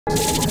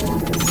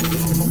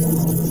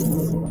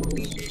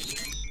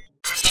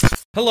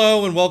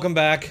Hello and welcome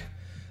back.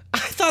 I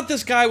thought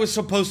this guy was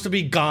supposed to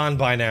be gone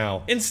by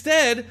now.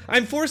 Instead,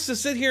 I'm forced to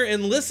sit here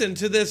and listen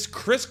to this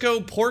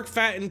Crisco pork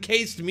fat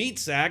encased meat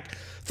sack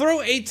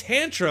throw a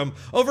tantrum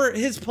over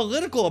his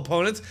political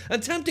opponents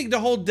attempting to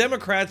hold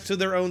Democrats to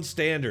their own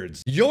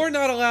standards. You're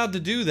not allowed to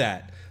do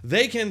that.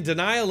 They can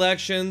deny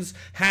elections,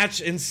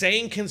 hatch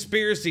insane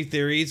conspiracy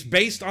theories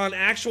based on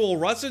actual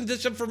Russian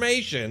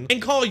disinformation,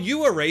 and call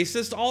you a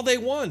racist all they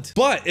want.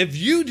 But if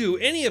you do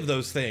any of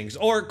those things,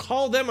 or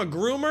call them a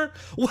groomer,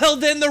 well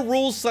then the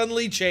rules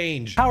suddenly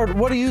change. Howard,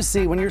 what do you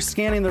see when you're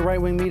scanning the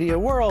right-wing media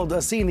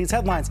world, seeing these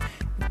headlines?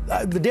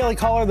 The Daily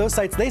Caller, those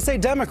sites, they say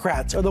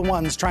Democrats are the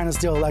ones trying to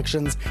steal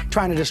elections,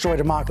 trying to destroy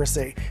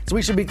democracy. So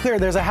we should be clear,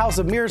 there's a house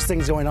of mirrors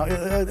things going on,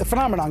 a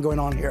phenomenon going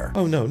on here.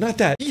 Oh no, not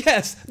that.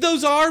 Yes,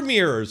 those are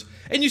mirrors.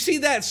 And you see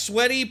that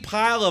sweaty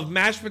pile of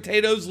mashed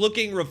potatoes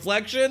looking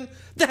reflection?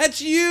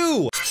 That's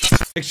you!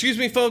 Excuse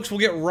me folks, we'll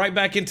get right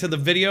back into the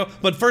video,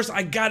 but first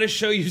I gotta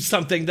show you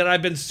something that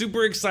I've been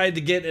super excited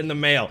to get in the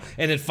mail,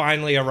 and it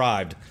finally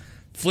arrived.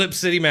 Flip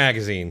City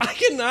Magazine. I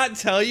cannot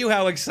tell you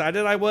how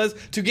excited I was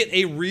to get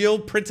a real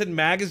printed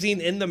magazine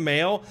in the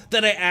mail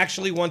that I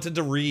actually wanted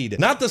to read.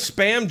 Not the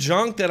spam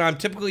junk that I'm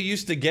typically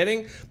used to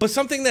getting, but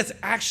something that's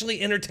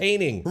actually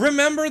entertaining.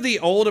 Remember the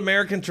old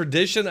American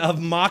tradition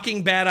of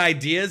mocking bad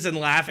ideas and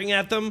laughing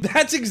at them?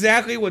 That's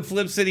exactly what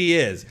Flip City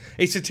is.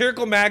 A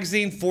satirical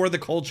magazine for the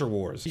culture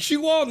wars.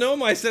 You all know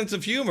my sense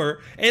of humor,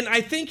 and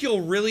I think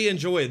you'll really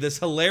enjoy this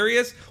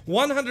hilarious,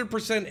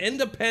 100%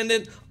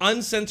 independent,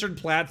 uncensored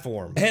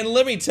platform. And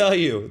let me tell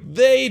you,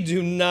 they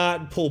do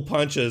not pull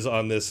punches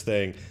on this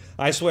thing.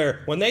 I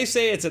swear, when they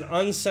say it's an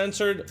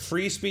uncensored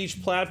free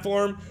speech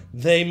platform,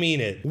 they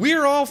mean it.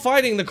 We're all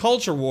fighting the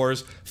culture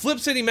wars. Flip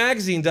City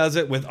Magazine does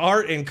it with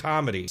art and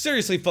comedy.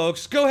 Seriously,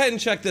 folks, go ahead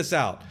and check this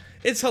out.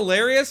 It's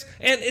hilarious,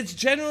 and it's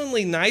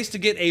genuinely nice to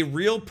get a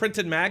real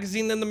printed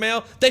magazine in the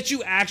mail that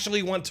you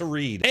actually want to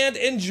read, and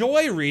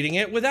enjoy reading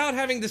it without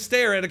having to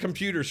stare at a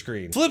computer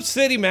screen. Flip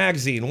City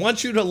Magazine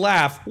wants you to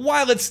laugh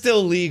while it's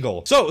still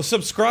legal. So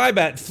subscribe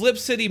at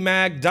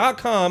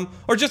flipcitymag.com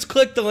or just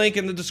click the link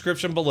in the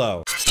description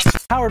below.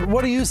 Howard,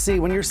 what do you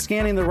see when you're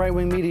scanning the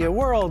right-wing media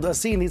world,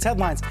 seeing these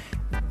headlines?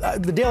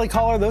 The Daily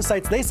Caller, those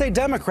sites, they say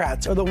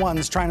Democrats are the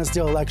ones trying to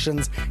steal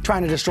elections,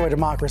 trying to destroy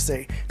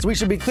democracy. So we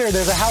should be clear,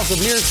 there's a house of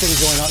mirrors things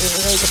going on,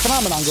 a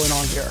phenomenon going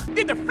on here.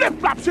 Get the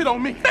flip-flop shit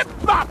on me.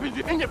 Flip-flop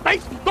in your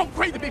face. Don't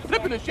crazy be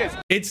flipping the shit.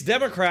 It's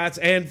Democrats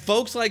and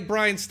folks like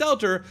Brian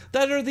Stelter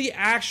that are the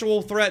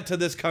actual threat to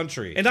this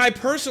country. And I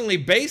personally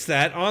base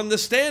that on the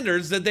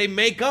standards that they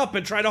make up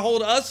and try to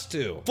hold us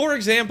to. For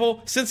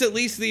example, since at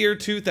least the year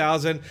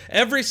 2000,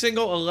 every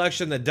single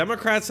election that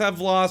Democrats have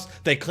lost,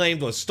 they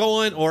claimed was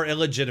stolen or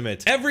illegitimate.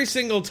 Every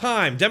single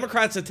time,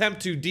 Democrats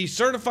attempt to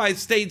decertify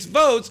states'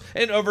 votes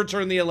and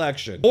overturn the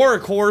election, or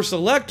coerce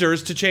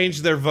electors to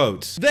change their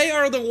votes. They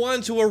are the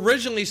ones who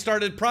originally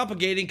started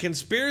propagating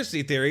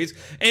conspiracy theories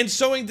and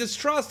sowing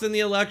distrust in the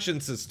election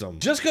system.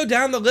 Just go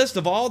down the list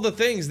of all the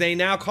things they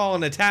now call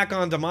an attack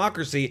on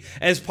democracy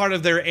as part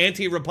of their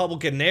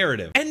anti-Republican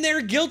narrative. And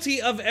they're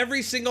guilty of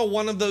every single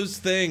one of those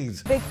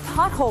things. Big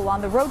pothole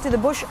on the road to the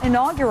Bush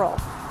inaugural.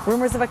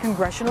 Rumors of a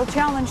congressional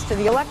challenge to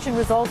the election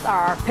results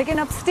are picking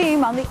up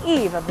steam on the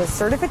eve of the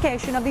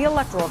certification of the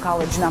Electoral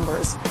College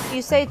numbers.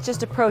 You say it's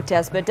just a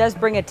protest, but it does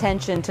bring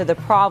attention to the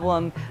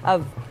problem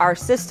of our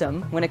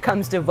system when it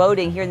comes to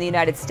voting here in the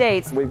United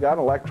States. We've got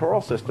an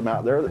electoral system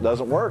out there that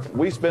doesn't work.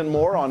 We spend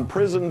more on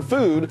prison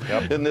food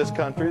in this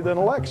country than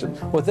elections.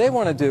 What they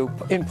want to do,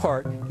 in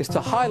part, is to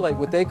highlight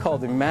what they call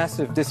the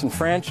massive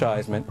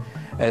disenfranchisement,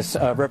 as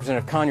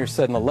Representative Conyers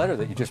said in the letter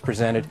that you just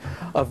presented,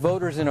 of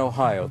voters in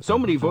Ohio. So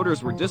many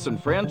voters were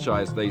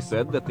disenfranchised, they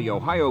said, that the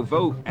Ohio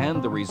vote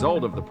and the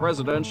result of the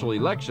presidential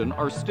election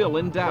are still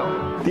in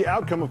doubt. The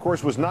outcome, of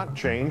course, was not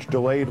changed,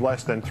 delayed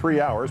less than 3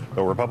 hours,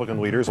 though Republican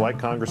leaders like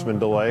Congressman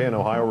DeLay and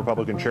Ohio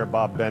Republican Chair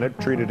Bob Bennett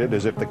treated it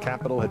as if the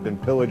Capitol had been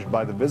pillaged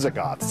by the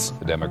Visigoths.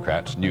 The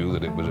Democrats knew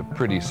that it was a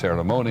pretty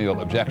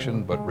ceremonial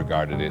objection, but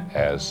regarded it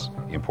as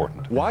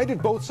important. Why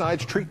did both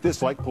sides treat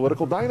this like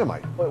political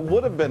dynamite? It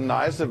would have been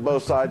nice if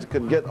both sides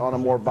could get on a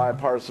more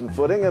bipartisan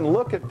footing and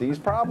look at these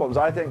problems.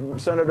 I think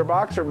Senator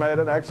Boxer made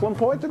an excellent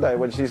point today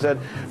when she said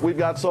we've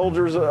got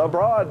soldiers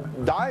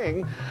abroad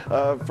dying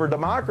for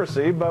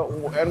democracy,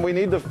 and we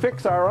need to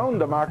fix our own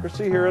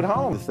democracy here at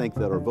home. We think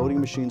that our voting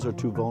machines are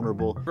too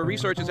vulnerable.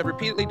 Researchers have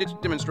repeatedly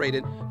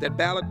demonstrated that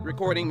ballot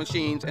recording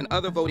machines and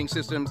other voting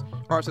systems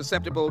are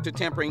susceptible to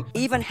tampering.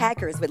 Even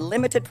hackers with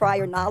limited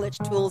prior knowledge,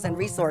 tools, and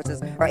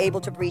resources are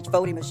able to breach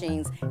voting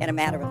machines in a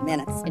matter of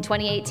minutes. In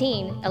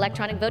 2018,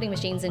 electronic voting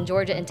machines in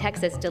Georgia and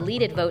Texas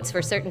deleted votes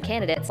for certain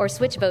candidates or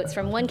switched votes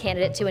from one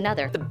candidate to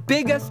another. The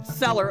biggest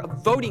seller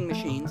of voting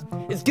machines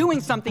is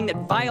doing something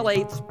that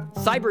violates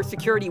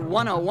Cybersecurity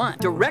 101,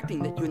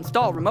 directing that you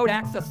install remote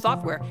access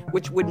software,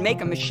 which would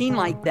make a machine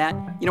like that,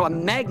 you know, a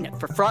magnet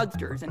for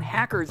fraudsters and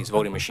hackers. These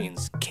voting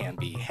machines can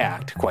be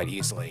hacked quite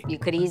easily. You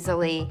could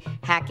easily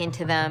hack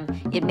into them.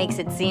 It makes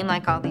it seem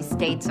like all these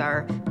states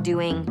are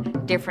doing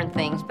different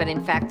things, but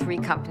in fact 3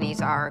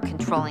 companies are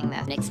controlling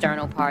that. An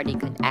external party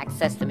could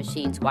access the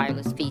machine's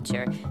wireless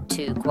feature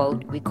to,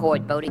 quote,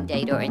 record voting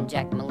data or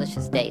inject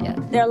malicious data.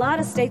 There are a lot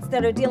of states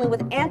that are dealing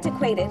with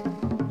antiquated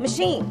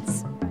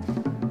machines,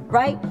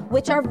 right,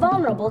 which are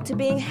vulnerable to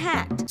being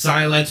hacked.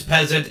 Silence,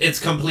 peasant, it's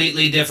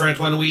completely different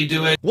when we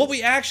do it. What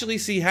we actually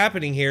see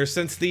happening here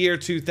since the year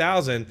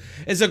 2000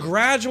 is a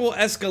gradual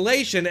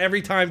escalation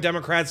every time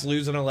Democrats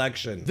lose an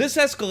election. This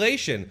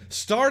escalation,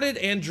 started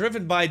and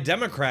driven by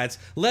Democrats,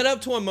 led up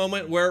to a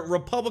moment where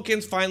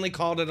Republicans finally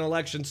called an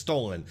election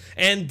stolen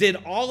and did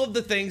all of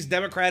the things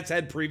Democrats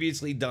had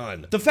previously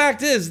done. The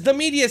fact is, the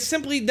media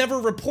simply never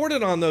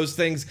reported on those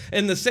things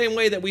in the same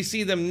way that we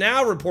see them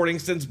now reporting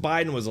since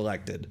Biden was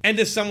elected. And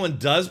if someone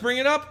does bring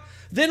it up,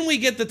 then we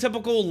get the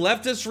typical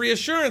leftist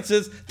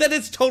reassurances that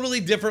it's totally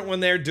different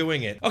when they're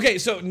doing it. Okay,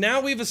 so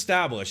now we've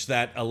established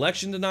that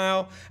election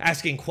denial,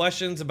 asking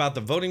questions about the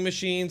voting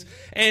machines,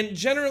 and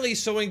generally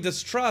sowing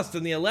distrust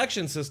in the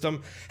election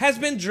system has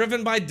been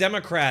driven by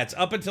Democrats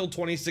up until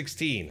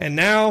 2016. And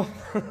now,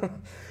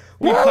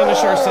 we punish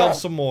ourselves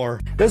some more.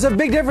 There's a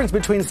big difference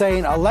between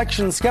saying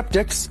election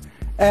skeptics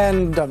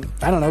and,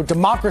 I don't know,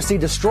 democracy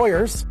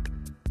destroyers.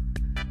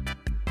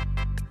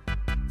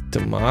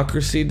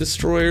 Democracy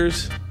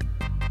destroyers?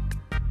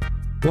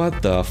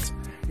 What the f?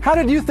 How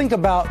did you think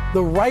about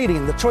the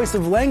writing, the choice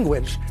of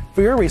language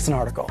for your recent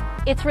article?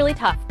 It's really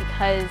tough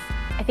because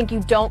I think you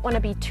don't want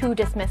to be too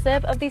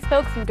dismissive of these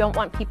folks. You don't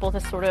want people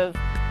to sort of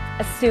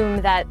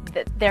assume that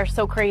they're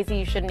so crazy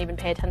you shouldn't even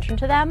pay attention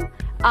to them.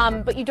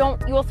 But you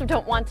also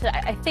don't want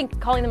to, I think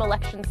calling them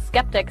election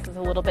skeptics is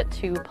a little bit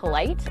too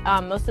polite.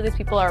 Most of these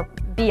people are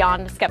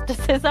beyond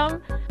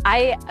skepticism.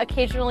 I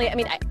occasionally,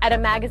 at a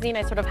magazine,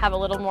 I sort of have a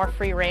little more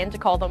free reign to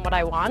call them what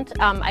I want.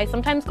 I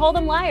sometimes call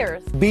them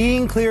liars.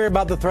 Being clear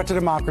about the threat to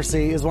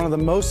democracy is one of the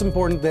most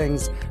important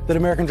things that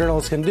American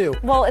journalists can do.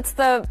 Well, it's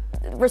the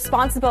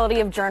responsibility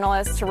of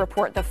journalists to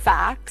report the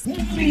facts.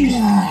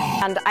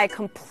 And I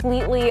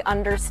completely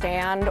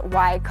understand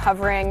why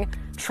covering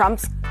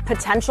Trump's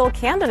potential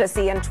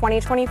candidacy in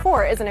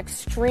 2024 is an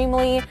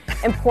extremely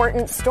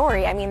important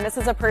story. I mean, this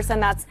is a person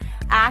that's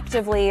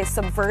actively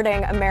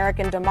subverting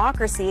American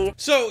democracy.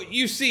 So,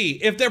 you see,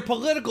 if their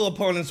political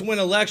opponents win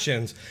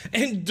elections,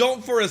 and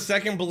don't for a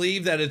second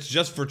believe that it's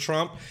just for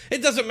Trump,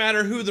 it doesn't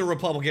matter who the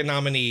Republican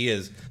nominee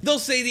is. They'll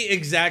say the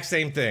exact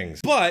same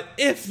things. But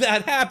if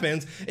that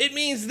happens, it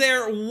means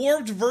their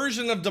warped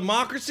version of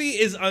democracy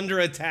is under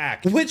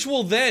attack, which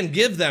will then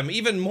give them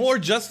even more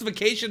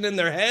justification in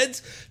their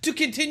heads to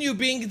continue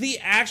being the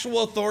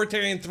actual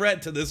authoritarian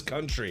threat to this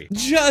country.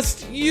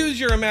 Just use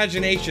your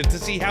imagination to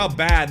see how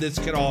bad this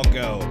could all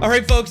go.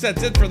 Alright folks,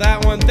 that's it for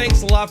that one.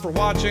 Thanks a lot for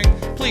watching.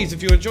 Please,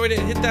 if you enjoyed it,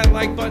 hit that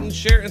like button,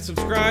 share, and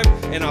subscribe,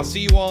 and I'll see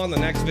you all in the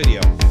next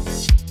video.